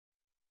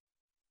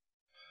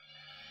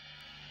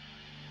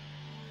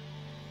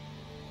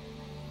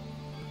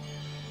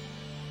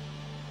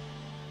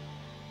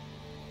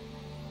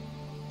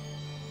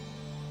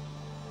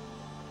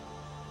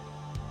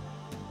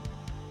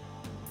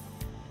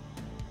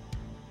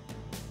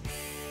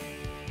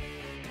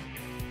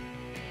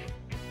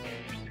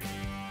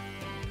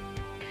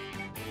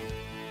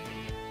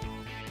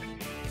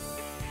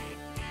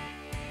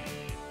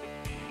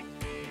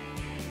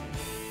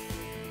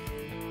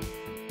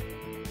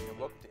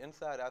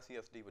Inside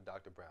ICSD with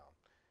Dr. Brown,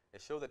 a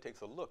show that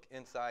takes a look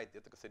inside the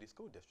Ithaca City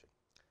School District.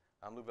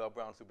 I'm Luvelle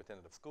Brown,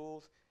 Superintendent of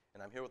Schools,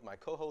 and I'm here with my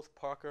co-host,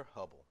 Parker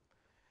Hubbell.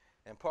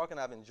 And Parker and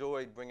I have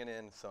enjoyed bringing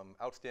in some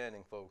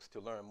outstanding folks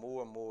to learn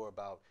more and more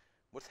about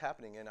what's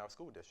happening in our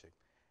school district.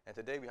 And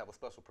today we have a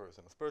special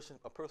person,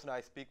 a person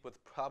I speak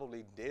with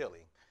probably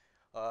daily,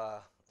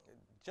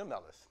 Jim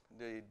Ellis,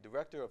 the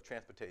Director of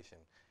Transportation.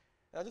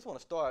 And I just want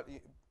to start,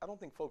 I don't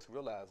think folks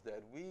realize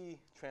that we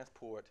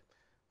transport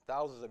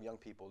thousands of young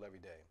people every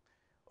day,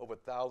 over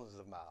thousands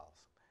of miles.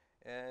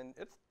 And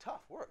it's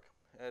tough work.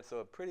 It's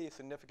a pretty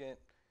significant,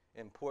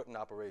 important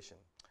operation.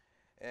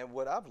 And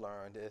what I've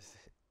learned is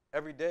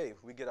every day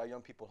we get our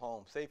young people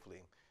home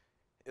safely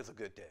is a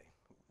good day.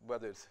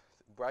 Whether it's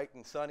bright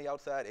and sunny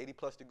outside,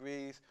 80+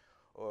 degrees,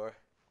 or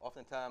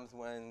oftentimes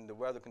when the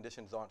weather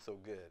conditions aren't so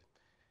good.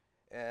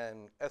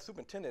 And as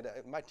superintendent,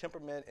 my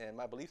temperament and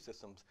my belief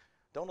systems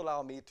don't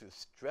allow me to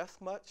stress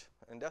much,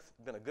 and that's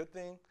been a good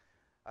thing.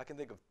 I can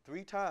think of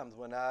 3 times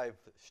when I've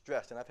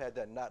stressed, and I've had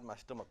that knot in my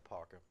stomach,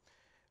 Parker.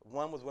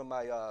 One was when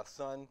my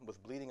son was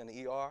bleeding in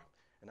the ER,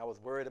 and I was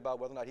worried about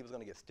whether or not he was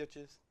going to get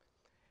stitches.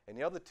 And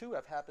the other 2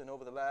 have happened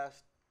over the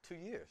last 2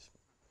 years.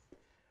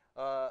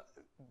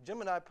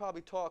 Jim and I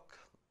probably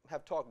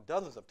have talked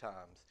dozens of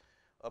times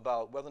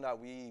about whether or not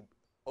we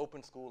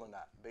open school or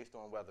not, based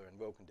on weather and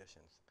road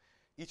conditions.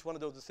 Each one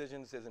of those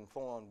decisions is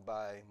informed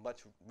by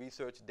much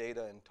research,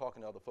 data, and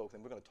talking to other folks,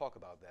 and we're going to talk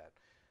about that.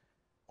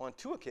 On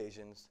 2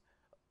 occasions,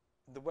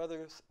 the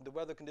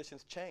weather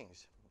conditions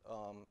changed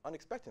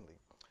unexpectedly,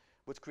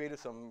 which created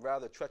some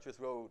rather treacherous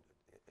road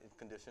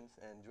conditions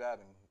and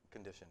driving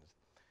conditions.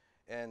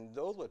 And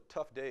those were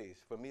tough days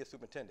for me as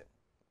superintendent.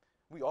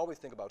 We always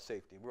think about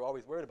safety. We're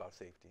always worried about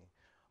safety.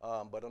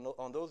 But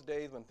on those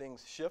days when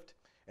things shift,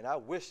 and I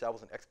wish I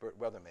was an expert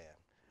weatherman,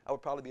 I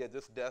would probably be at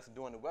this desk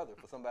doing the weather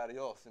for somebody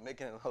else and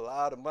making a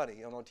lot of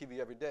money on TV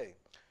every day.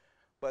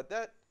 But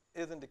that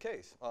isn't the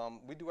case.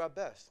 We do our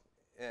best.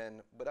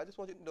 But I just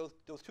want you to know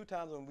those 2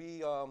 times when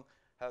we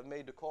have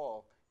made the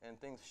call and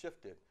things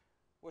shifted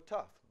were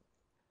tough.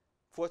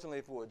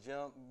 Fortunately for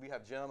Jim, we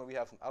have Jim and we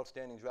have some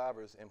outstanding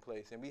drivers in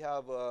place, and we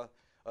have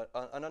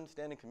an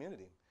understanding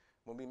community.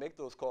 When we make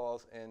those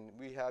calls and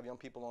we have young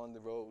people on the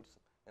roads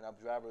and our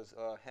drivers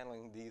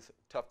handling these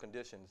tough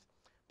conditions,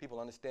 people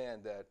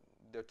understand that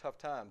they're tough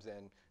times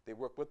and they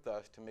work with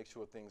us to make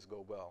sure things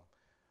go well.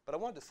 But I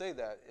wanted to say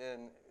that,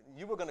 and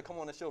you were going to come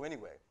on the show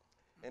anyway,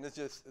 and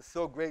it's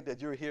so great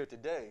that you're here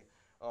today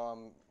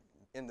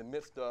in the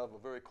midst of a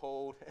very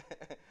cold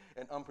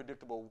and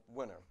unpredictable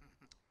winter.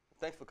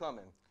 Thanks for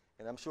coming.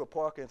 And I'm sure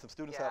Parker and some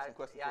students have some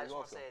questions for you also. I just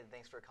want to say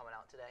thanks for coming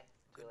out today.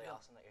 It's really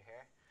awesome that you're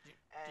here.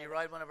 Do you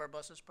ride one of our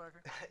buses,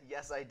 Parker?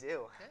 Yes, I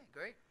do. Okay,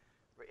 great.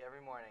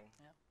 Every morning.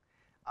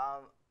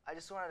 Yeah. I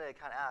just wanted to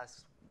kind of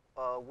ask,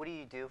 what do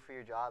you do for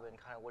your job, and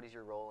kind of what is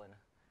your role in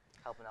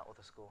helping out with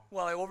the school?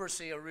 Well, I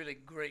oversee a really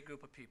great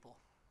group of people.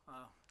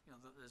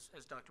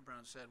 As Dr.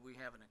 Brown said, we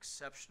have an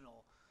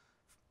exceptional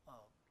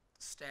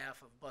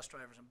staff of bus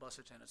drivers and bus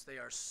attendants. They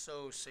are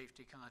so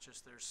safety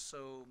conscious. They're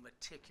so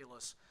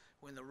meticulous.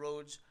 When the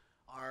roads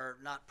are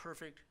not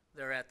perfect,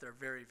 they're at their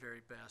very,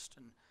 very best.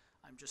 And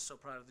I'm just so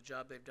proud of the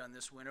job they've done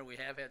this winter. We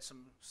have had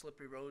some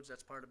slippery roads.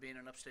 That's part of being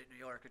in upstate New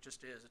York. It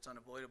just is. It's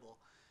unavoidable.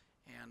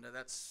 And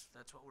that's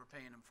what we're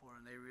paying them for.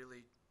 And they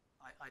really,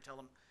 I tell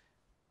them,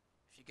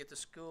 if you get to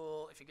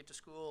school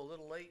a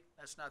little late,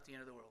 that's not the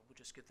end of the world. We'll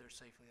just get there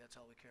safely. That's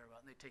all we care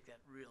about. And they take that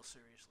real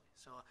seriously.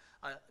 So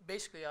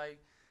basically, I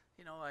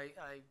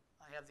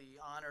have the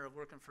honor of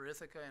working for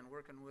Ithaca and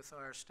working with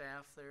our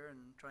staff there and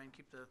try and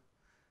keep the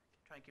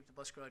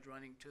bus garage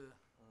running to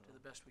the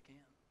best we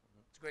can.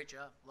 It's a great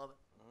job. Love it.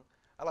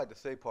 I like to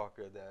say,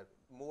 Parker, that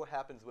more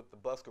happens with the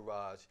bus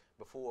garage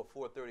before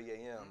 4:30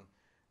 a.m.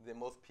 than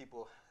most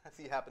people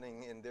see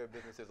happening in their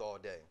businesses all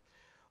day.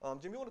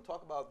 Jim, you want to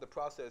talk about the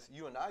process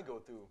you and I go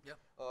through,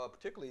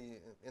 particularly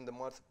in the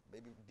months,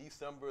 maybe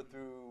December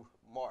through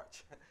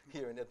March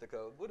here in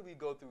Ithaca. What do we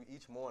go through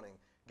each morning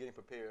getting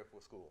prepared for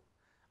school?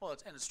 Well,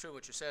 it's true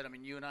what you said. I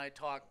mean, you and I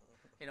talk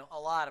a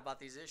lot about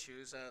these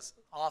issues,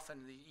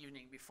 often the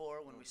evening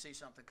before when we see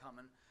something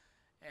coming,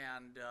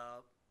 and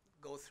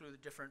go through the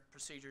different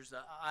procedures.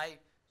 I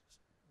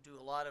do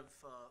a lot of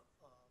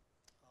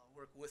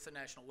work with the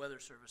National Weather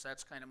Service.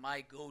 That's kind of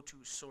my go-to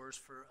source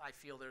for, I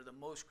feel they're the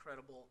most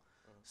credible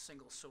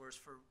single source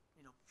for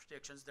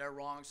predictions. They're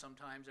wrong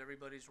sometimes.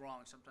 Everybody's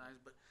wrong sometimes,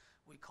 but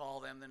we call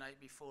them the night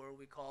before.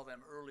 We call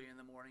them early in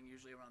the morning,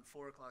 usually around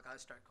 4 o'clock. I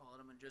start calling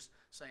them and just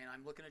saying,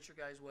 I'm looking at your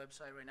guys'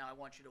 website right now. I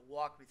want you to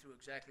walk me through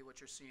exactly what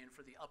you're seeing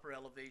for the upper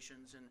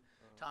elevations in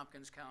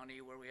Tompkins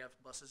County, where we have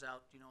buses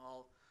out,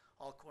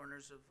 all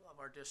corners of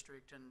our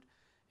district,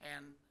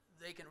 and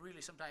they can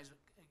really sometimes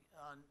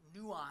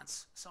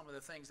nuance some of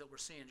the things that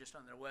we're seeing just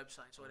on their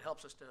website. So it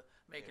helps us to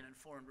make an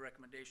informed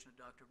recommendation to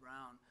Dr.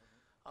 Brown.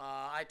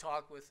 I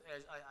talk with,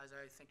 as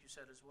I think you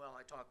said as well,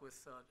 I talk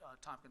with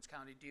Tompkins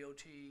County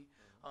DOT,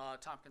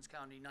 Tompkins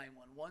County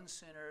 911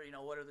 Center,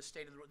 what are the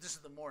state of the road. This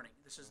is the morning.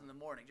 This is in the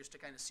morning, just to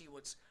kind of see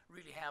what's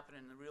really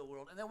happening in the real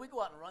world. And then we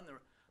go out and run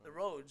the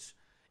roads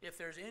if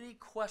there's any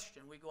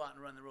question, we go out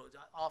and run the roads.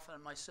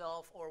 Often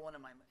myself or one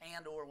of my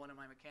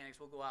mechanics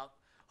will go out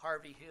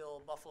Harvey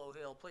Hill, Buffalo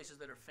Hill, places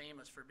that are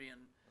famous for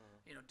being,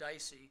 you know,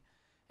 dicey,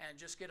 and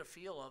just get a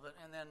feel of it.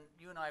 And then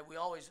you and I, we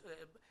always,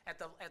 at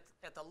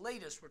the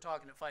latest, we're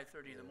talking at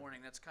 5:30 in the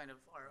morning. That's kind of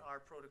our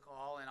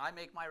protocol. And I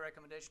make my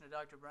recommendation to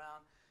Dr.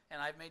 Brown,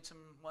 and I've made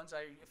some ones.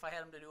 If I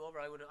had them to do over,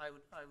 I would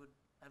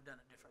have done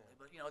it differently.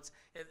 But you know,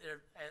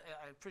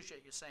 I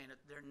appreciate you saying it.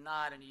 They're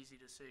not an easy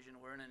decision.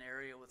 We're in an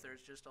area where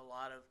there's just a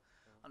lot of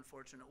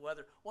unfortunate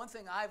weather. One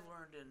thing I've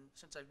learned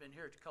since I've been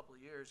here a couple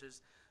of years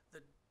is the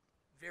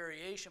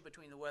variation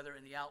between the weather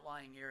in the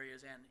outlying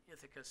areas and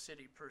Ithaca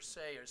City per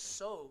se is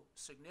so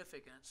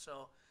significant.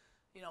 So,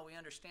 you know, we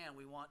understand.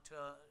 We want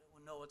to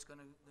know what's going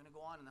to go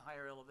on in the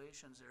higher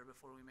elevations there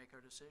before we make our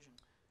decision.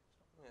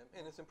 Yeah,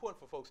 and it's important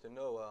for folks to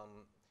know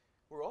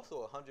we're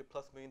also a $100+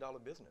 million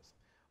business.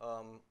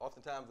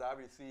 Oftentimes I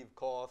receive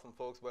calls from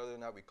folks whether or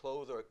not we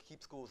close or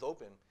keep schools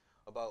open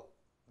about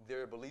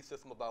their belief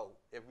system about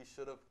if we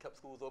should have kept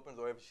schools open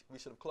or if we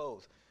should have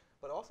closed.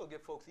 But also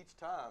get folks each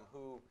time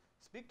who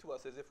speak to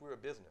us as if we're a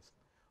business.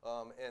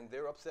 And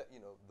they're upset, you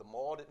know, the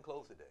mall didn't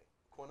close today.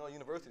 Cornell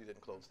University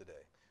didn't close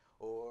today.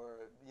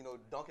 Or, you know,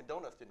 Dunkin'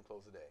 Donuts didn't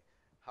close today.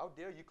 How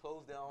dare you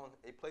close down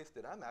a place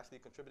that I'm actually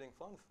contributing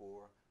funds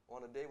for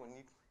on a day when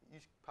you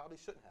probably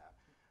shouldn't have.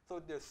 So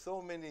there's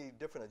so many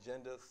different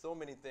agendas, so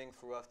many things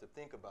for us to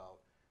think about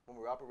when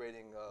we're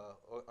operating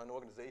an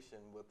organization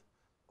with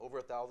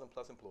over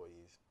 1,000+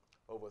 employees,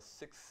 over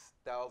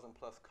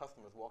 6,000+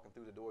 customers walking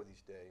through the doors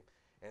each day,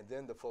 and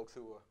then the folks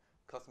who are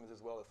customers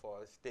as well as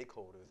far as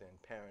stakeholders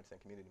and parents and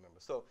community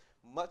members. So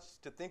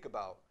much to think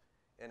about,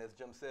 and as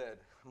Jim said,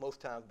 most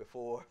times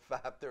before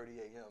 5:30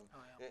 a.m.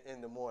 In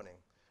the morning.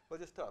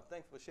 But it's tough.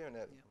 Thanks for sharing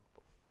that.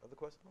 Yeah. Other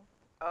question?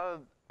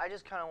 I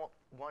just kind of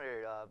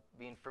wondered,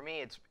 for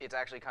me, it's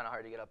actually kind of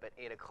hard to get up at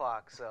 8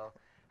 o'clock, so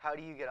how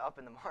do you get up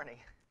in the morning?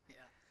 Yeah.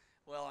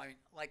 Well, I mean,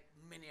 like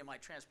many of my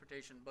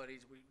transportation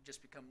buddies, we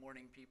just become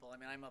morning people. I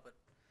mean, I'm up at,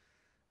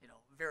 you know,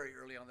 very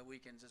early on the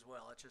weekends as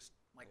well. It's just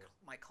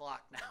my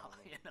clock now,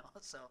 you know.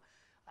 So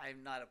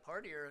I'm not a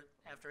partier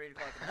after 8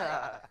 o'clock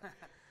at night.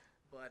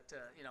 But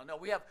you know, no,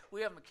 we have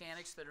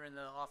mechanics that are in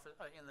the office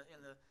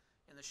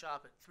in the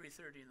shop at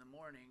 3:30 in the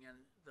morning, and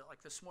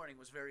like this morning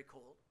was very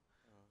cold.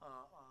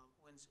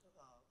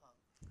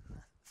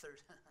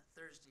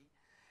 Thursday,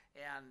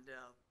 and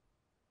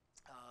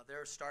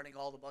they're starting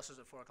all the buses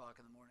at 4 o'clock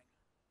in the morning.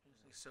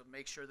 So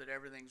make sure that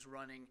everything's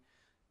running,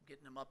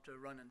 getting them up to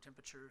running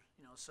temperature,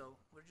 you know, so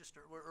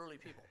we're early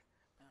people.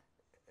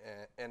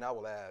 Yeah. And I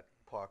will add,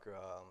 Parker,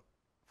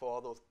 for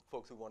all those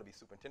folks who want to be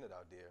superintendent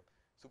out there,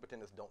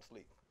 superintendents don't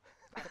sleep.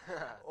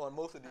 On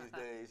most of these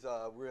days,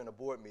 we're in a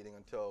board meeting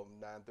until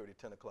 9:30,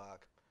 10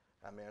 o'clock.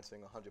 I'm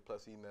answering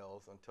 100+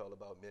 emails until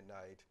about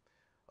midnight,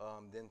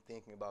 then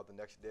thinking about the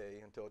next day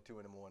until 2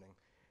 in the morning.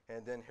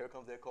 And then here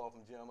comes that call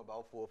from Jim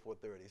about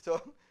 4:30.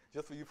 So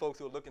just for you folks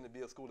who are looking to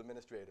be a school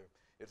administrator,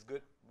 it's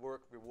good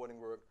work, rewarding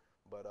work,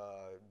 but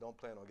don't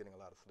plan on getting a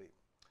lot of sleep.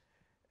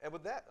 And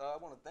with that, I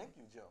want to thank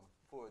you, Jim,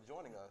 for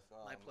joining us.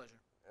 My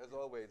pleasure. As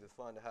always, it's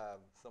fun to have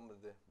some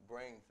of the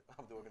brains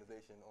of the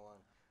organization on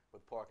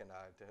with Park and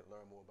I to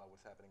learn more about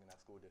what's happening in our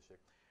school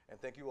district. And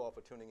thank you all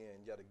for tuning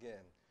in yet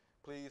again.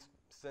 Please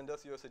send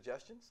us your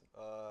suggestions.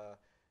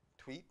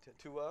 Tweet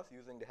to us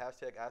using the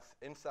hashtag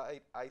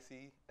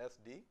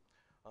ICSD.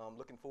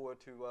 Looking forward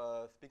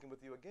to speaking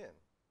with you again.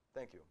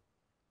 Thank you.